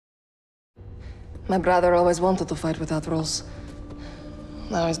My brother always wanted to fight without rules.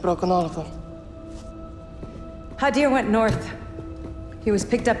 Now he's broken all of them. Hadir went north. He was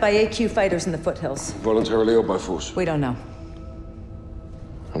picked up by AQ fighters in the foothills. Voluntarily or by force? We don't know.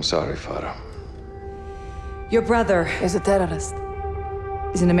 I'm sorry, Farah. Your brother He's a terrorist.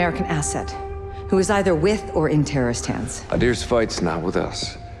 is an American asset who is either with or in terrorist hands. Hadir's fight's not with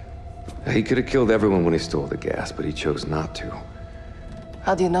us. He could have killed everyone when he stole the gas, but he chose not to.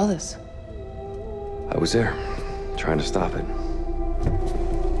 How do you know this? I was there, trying to stop it.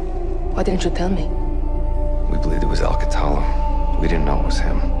 Why didn't you tell me? We believed it was Al-Qatala. We didn't know it was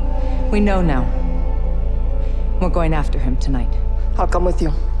him. We know now. We're going after him tonight. I'll come with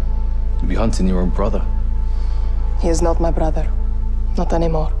you. You'll be hunting your own brother. He is not my brother. Not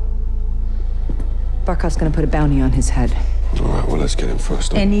anymore. Barkov's gonna put a bounty on his head. All right, well, let's get him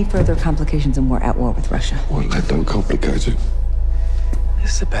first. Any further complications and we're at war with Russia. Well, don't complicate it.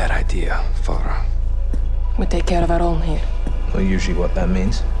 This is a bad idea, Farah. We take care of our own here. Not usually what that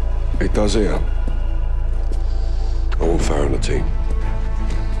means. It does here. I want Farah on the team.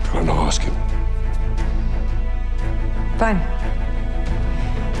 Try not ask him. Fine.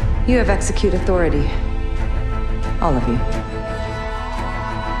 You have execute authority. All of you.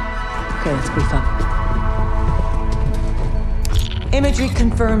 Okay, let's brief up. Imagery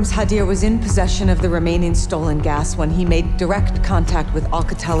confirms Hadir was in possession of the remaining stolen gas when he made direct contact with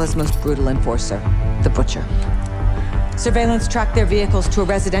Al-Qatala's most brutal enforcer, the Butcher. Surveillance tracked their vehicles to a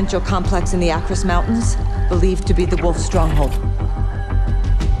residential complex in the Akros Mountains, believed to be the Wolf stronghold.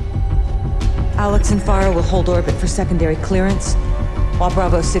 Alex and Farah will hold orbit for secondary clearance, while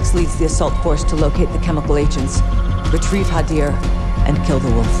Bravo 6 leads the assault force to locate the chemical agents, retrieve Hadir, and kill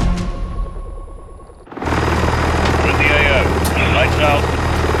the Wolf. We're the AO. Lights out.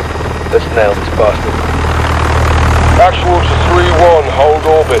 Let's nail this bastard. Actual to 3-1, hold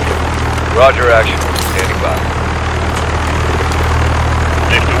orbit. Roger, action. Standing by.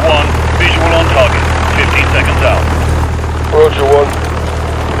 Lifter 1, visual on target. 15 seconds out. Roger 1.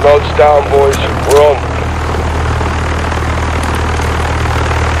 Nods down, boys. We're on.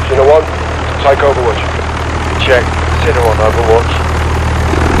 Center 1, take Overwatch. Check. Center on Overwatch.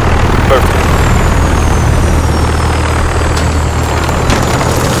 Perfect.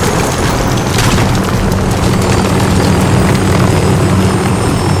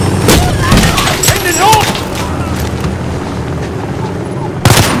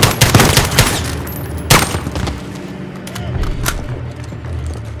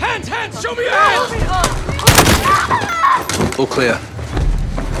 Show me your hands! All clear.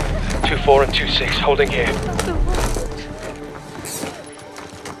 2-4 and 2-6, holding here.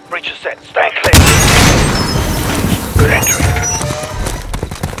 Breach is set, stand clear. Good entry.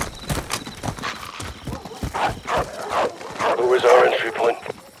 Where is our entry point?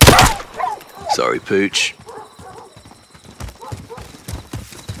 Sorry, Pooch.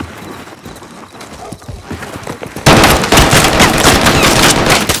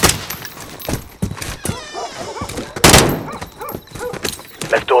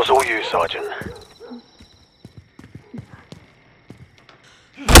 Left door's all you, Sergeant.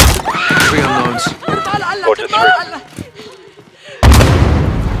 Three unknowns. Roger 3.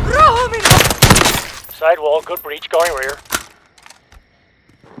 Sidewall, good breach, going rear.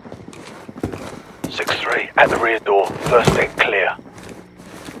 6-3, at the rear door, first deck clear.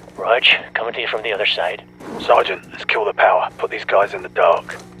 Raj, coming to you from the other side. Sergeant, let's kill the power. Put these guys in the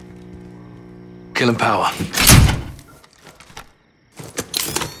dark. Killing power.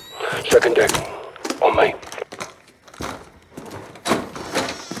 Second deck. On me.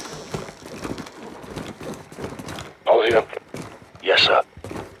 Hold here. Yes, sir.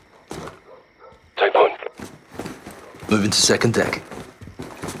 Take point. Moving to second deck.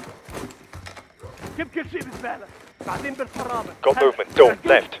 Got movement, door,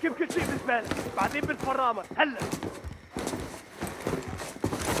 left.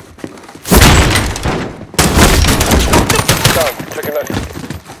 Down. Second left.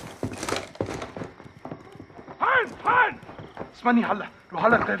 اسمعني هلا روح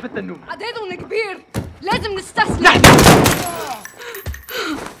هلا كيفت النوم عددهم كبير لازم نستسلم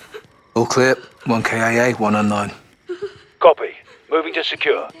All clear. 1 KIA, 1 unknown. Copy. Moving to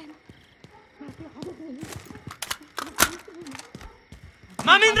secure.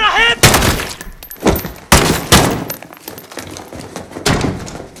 ما من رحب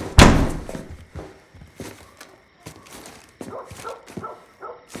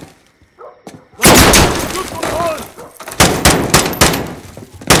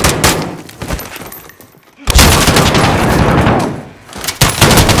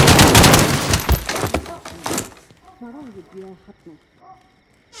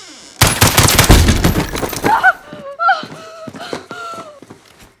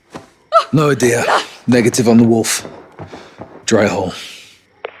No idea. Negative on the wolf. Dry hole.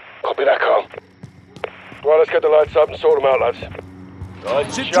 Copy that, Carl. Right, let's get the lights up and sort them out, lads.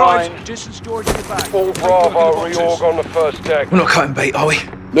 Sit drives, distance storage in the back. Full Bravo reorg on the first deck. We're not cutting bait, are we?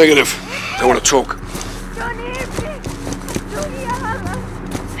 Negative. They want to talk.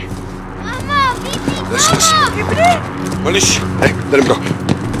 Let's listen. Manish, hey, let him go.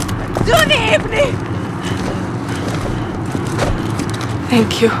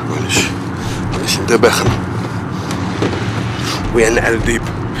 Thank you. معلش انتبه خل وينقل ديب.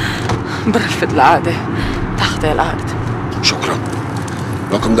 برفض العادة تحت الأرض. شكرا.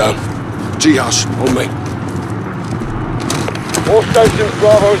 Welcome down. G-house, on me. All stations,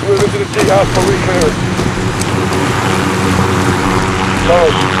 Bravo's moving to the G-house for re-clearance.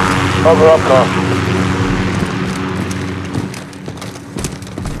 Sorry, cover up, Carl.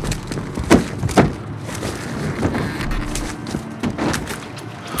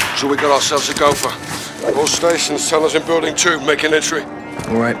 So we got ourselves a gopher. All stations tell us in building 2, making entry.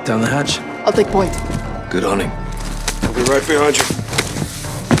 All right, down the hatch. I'll take point. Good on him. I'll be right behind you.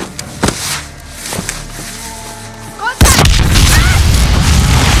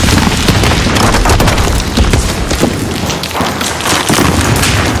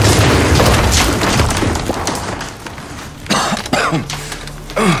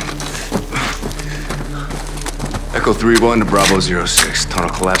 Echo 3-1 to Bravo 06. Tunnel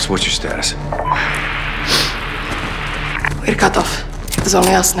collapse. What's your status? We're cut off. There's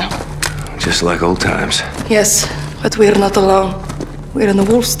only us now. Just like old times. Yes, but we're not alone. We're in the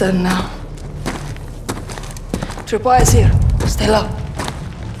wolf's den now. Tripwire is here. Stay low.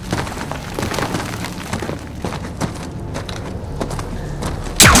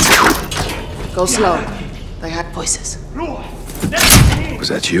 Go slow. They hack voices. Was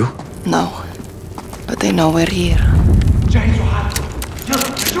that you? No. But they know we're here.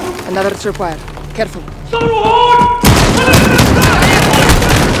 Another tripwire. Careful.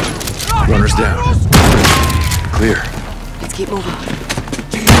 Runners down. Clear. Let's keep moving.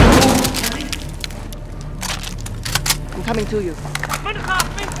 I'm coming to you.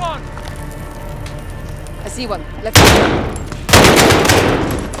 I see one. Let's go.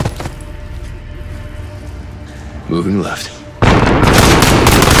 Moving left.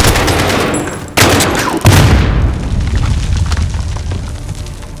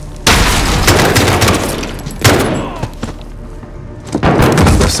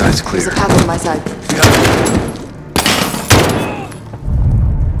 Left side's clear. There's a path on my side.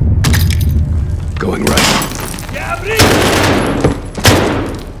 Going right.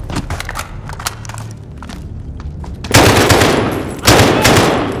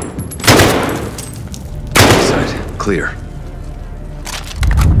 Side clear.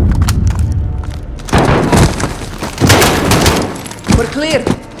 We're clear.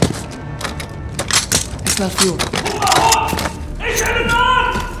 I smell fuel.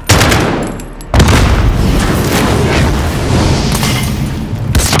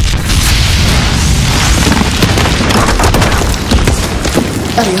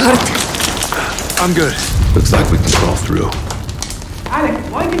 Are you hurt? I'm good. Looks like we can crawl through. Alex,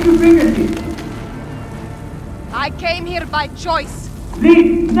 why did you bring us here? I came here by choice.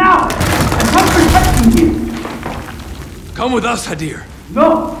 Leave, now! I'm not protecting you! Come with us, Hadir.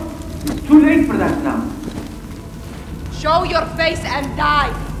 No! It's too late for that now. Show your face and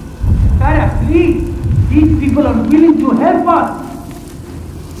die. Sarah, please! These people are willing to help us!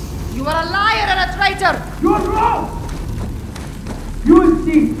 You are a liar and a traitor. You're wrong! You will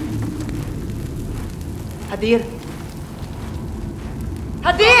see! Hadir.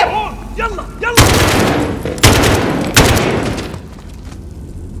 Hadir! يلا يلا!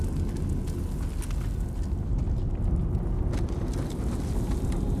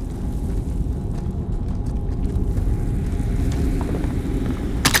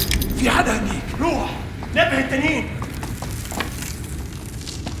 في حدا هنيك روح نبه التانيين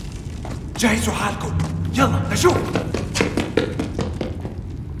جهزوا حالكم يلا نشوف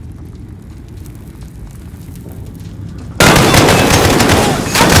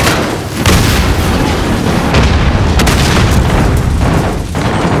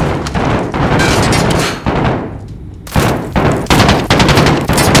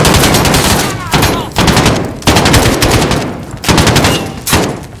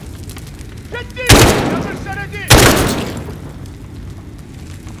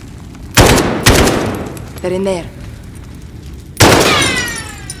They're in there.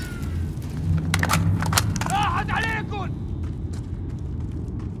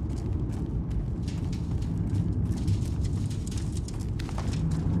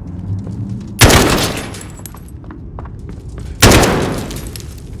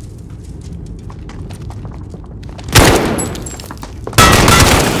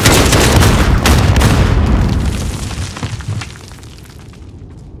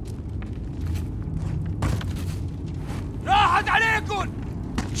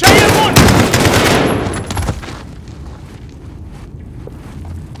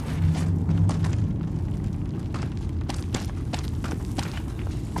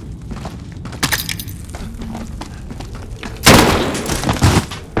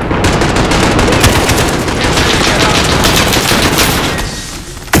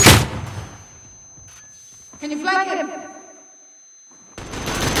 Can you flank him?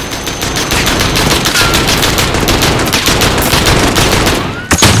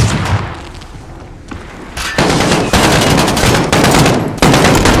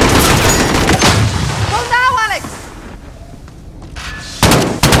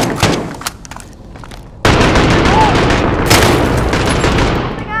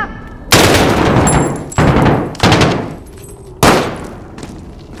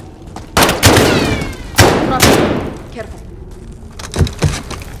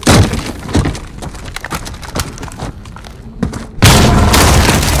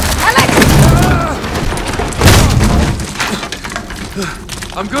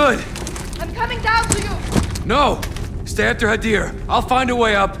 I'm good. I'm coming down to you. No! Stay after Hadir. I'll find a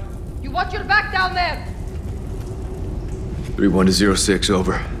way up. You watch your back down there. 3-1 to 06,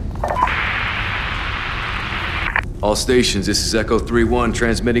 over. All stations, this is Echo 3-1,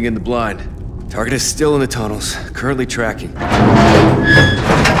 transmitting in the blind. Target is still in the tunnels, currently tracking.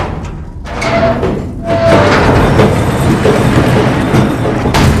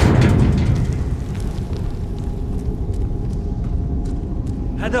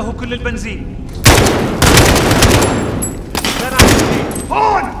 هذا هو كل البنزين.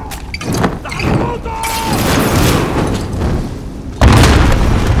 هون!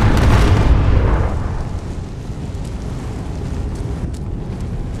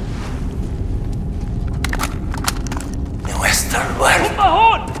 The Western world.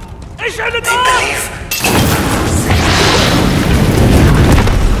 هون! ايش They believe.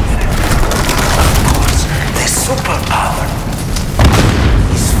 Of course, the superpower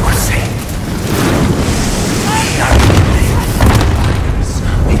is for sale. We are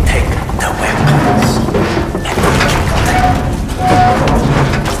we take the weapons and we kill them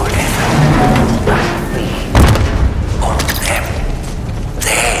forever. We own them.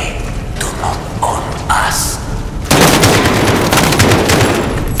 They do not own us.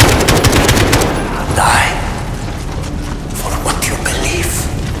 Die for what you believe.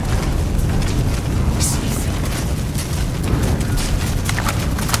 It's easy.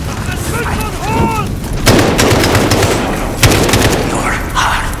 Your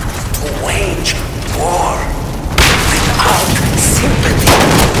heart to wage war without sympathy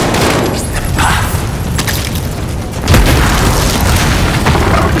is the path.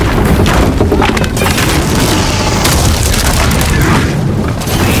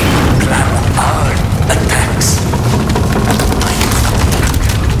 We plan our attacks.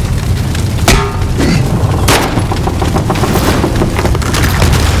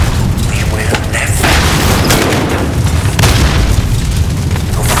 We will never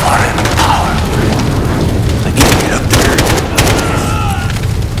to foreign power. I can't get up there.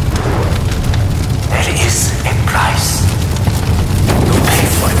 There is a price to pay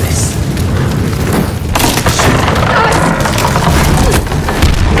for this.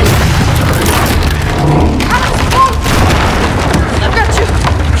 I've got you.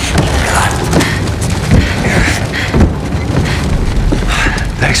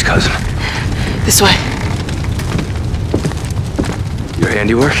 Thanks, cousin. This way. Your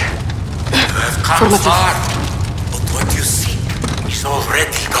handiwork? You have come far, but what you seek is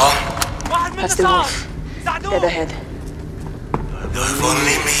already gone. That's the wolf. Dead ahead. You have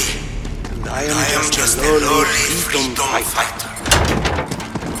only me. And I am just a lowly freedom fighter.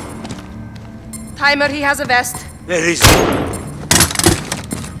 Timer, he has a vest. There is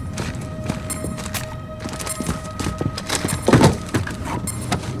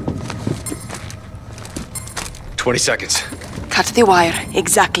 20 seconds. Cut the wire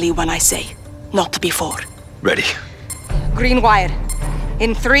exactly when I say, not before. Ready. Green wire.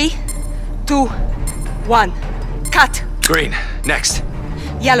 In 3, 2, 1. Cut. Green. Next.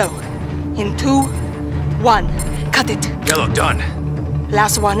 Yellow. In 2, 1. Cut it. Yellow. Done.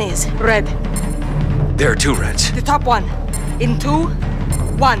 Last one is red. There are 2 reds. The top one. In 2,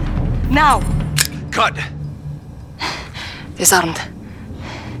 1. Now. Cut. Disarmed.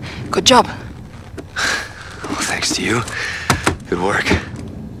 Good job. Well, thanks to you. Good work.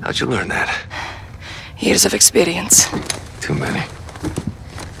 How'd you learn that? Years of experience. Too many.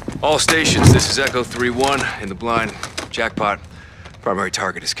 All stations, this is Echo 3-1 in the blind. Jackpot. Primary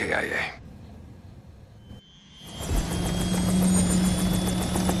target is KIA.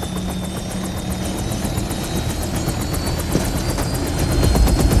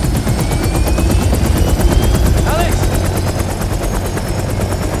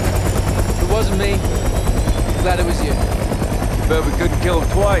 wasn't me. Glad it was you. Bet we couldn't kill him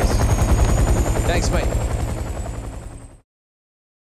twice. Thanks, mate.